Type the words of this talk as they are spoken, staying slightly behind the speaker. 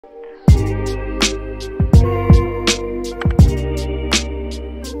What's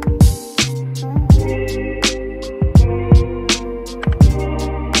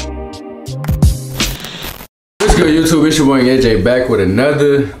good, YouTube? It's your boy YvngAjay back with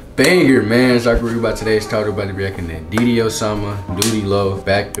another banger, man. So I can read about today's title, about to be reacting to Dudey, Osama, Dudey Low,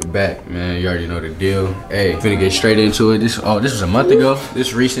 back to back, man. You already know the deal. Hey, finna get straight into it. This was a month ago.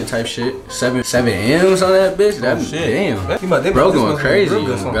 This recent type shit. 7 M's on that bitch. That shit. Damn. Bro going crazy.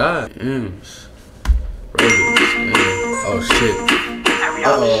 Oh God. M's. Bro. Oh shit.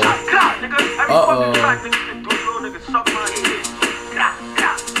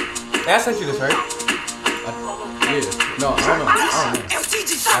 That's actually this, right? Yeah. No, I don't know.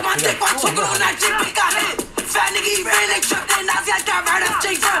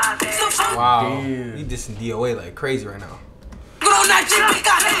 Wow. Damn. He dissing DOA like crazy right now.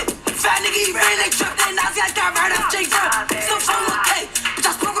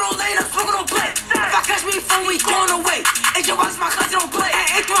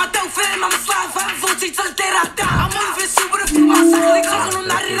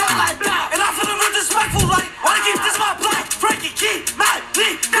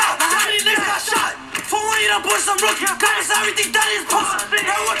 Everything that is possible.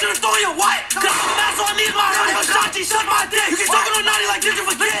 I want you to throw your white. That's all I need my honey. Shotty, suck my dick. You can talk on naughty like did you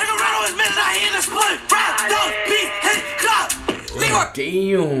forget? Nigga ran on his man and I hit the split. Rap, don't beat, hit, clap.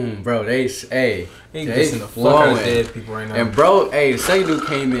 Damn, bro, they dissing the fuck out of dead people right now. And bro, hey, the second dude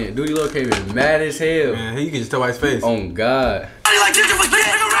came in. Dudey Low came in mad as hell. Man, you can just tell by his face. Oh God. Like did you forget?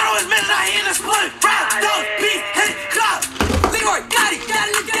 Nigga ran on his man and I hit the split. Rap, don't beat, hit, clap. Leroy, got it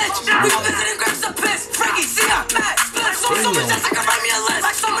in the ditch. We gon' visit and grab some piss. Frankie, see ya, Matt. So much just I can write me a list.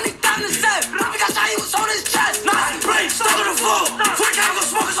 Like so many times to say. We got shot, he was on his chest. Nice brain, stuck on the floor. Quick, I'm gonna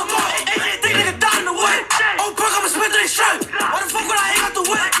smoke some more. Ain't think nigga die in the way. Oh, quick, I'ma spit to his strip. Why the fuck would I hang out the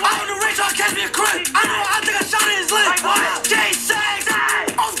whip? I on the range, I'll catch me a crib. I think I shot in his leg. J6.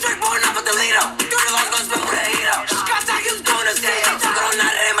 I'm straight blowing up at the leader. Dudey Low's gonna spit with a heater. Scott Tack, he was doing his thing. I'm talking all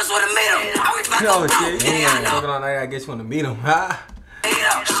night, I must wanna meet him. Are we back Oh up, bro? shit, damn. Talking all night, I guess you wanna meet him, huh?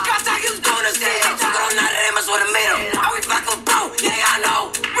 Scott Tack, he was doing his thing. I'm talking all night, I must wanna meet him. Are we back up, bro? Yeah, I know.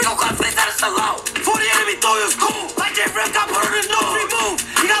 We gon' call place that is so low. 40 enemy thought he was cool. Like J Rep got put on the nose. Free move.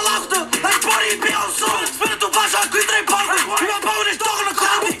 He got locked up. Like body, he be on soon. Spin it through bash, I'll quit they pump. He got power, this dog on the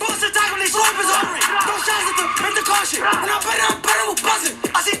car. We bust attack when they slow up his armory. Don't shots at them, make the car shit. When I'm better with buzzing.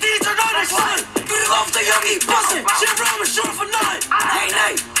 I see D turn on their son. Dudey Low the young, he bustin'. Shit around and shoot for nothing. Hey,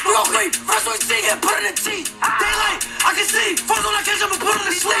 Nate, we gon' creep. First one see, get put in the teeth. Daylight, I can see. First one I catch, I'ma put him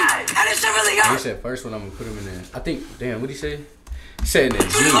to sleep. And this shit really hurt. He said first one I'm gonna put him in there. I think, damn, what'd he say? He said in the G.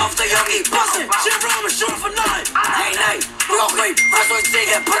 Dudey Low the young, he bustin'. Shit around and shoot for nothing. Hey, Nate, we gon' creep. First one see,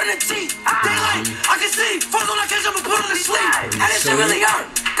 get put in the teeth. Daylight, I can see. First one I catch, I'ma put him to sleep. And this shit really hurt.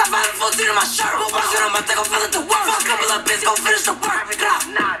 Got 514 in my shirt. Won't watch it on my thing, I'm feeling the worst. Fuck a couple of bits, gon' finish the work.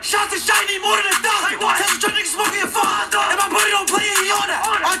 Shots to shiny more than a thousand. Tell him try niggas smoking a phone. And my buddy don't play it, he on that.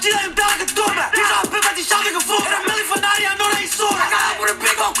 RG let him down like a doormat. He's all pimp at these shot nigga fool. And a million for 90, I know they ain't sore. I got up with a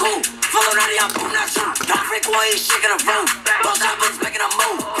big old cool. Follow 90, I'm boom, not true. Don't freak while he's shaking a room. Both shot buttons making a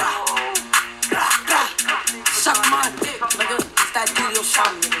move. Suck my dick, nigga. It's that Dudey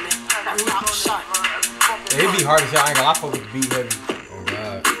Osama, nigga, man. That rock shot. It'd be hard to say. I ain't gonna lie, I fuck with the beat heavy. Oh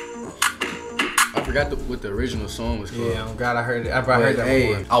God. I forgot what the original song was called. Yeah, oh God, I heard it. I heard that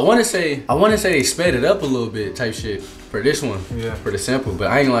before. I wanna say they sped it up a little bit type shit for this one. Yeah. For the sample. But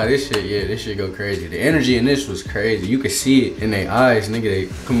I ain't gonna lie, this shit go crazy. The energy in this was crazy. You could see it in their eyes, nigga.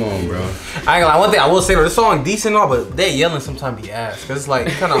 Come on, bro. I ain't gonna lie, one thing I will say though, this song decent and all, but they yelling sometimes be ass. Cause it's like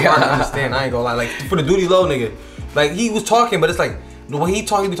kinda hard to understand. I ain't gonna lie. Like for the Dudey Low nigga, like he was talking, but it's like when he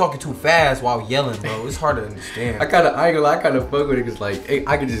talking, he be talking too fast while yelling, bro. It's hard to understand. I ain't gonna lie, I kinda fuck with it cause like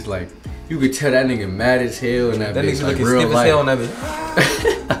I could just like you could tell that nigga mad as hell and that bitch nigga like looking real stiff as hell on that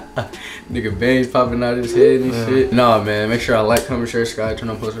bitch. Nigga veins popping out his head and shit. Nah, man, make sure I like, comment, share, subscribe, turn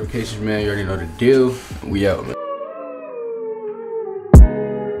on post notifications, man. You already know the deal. We out, man.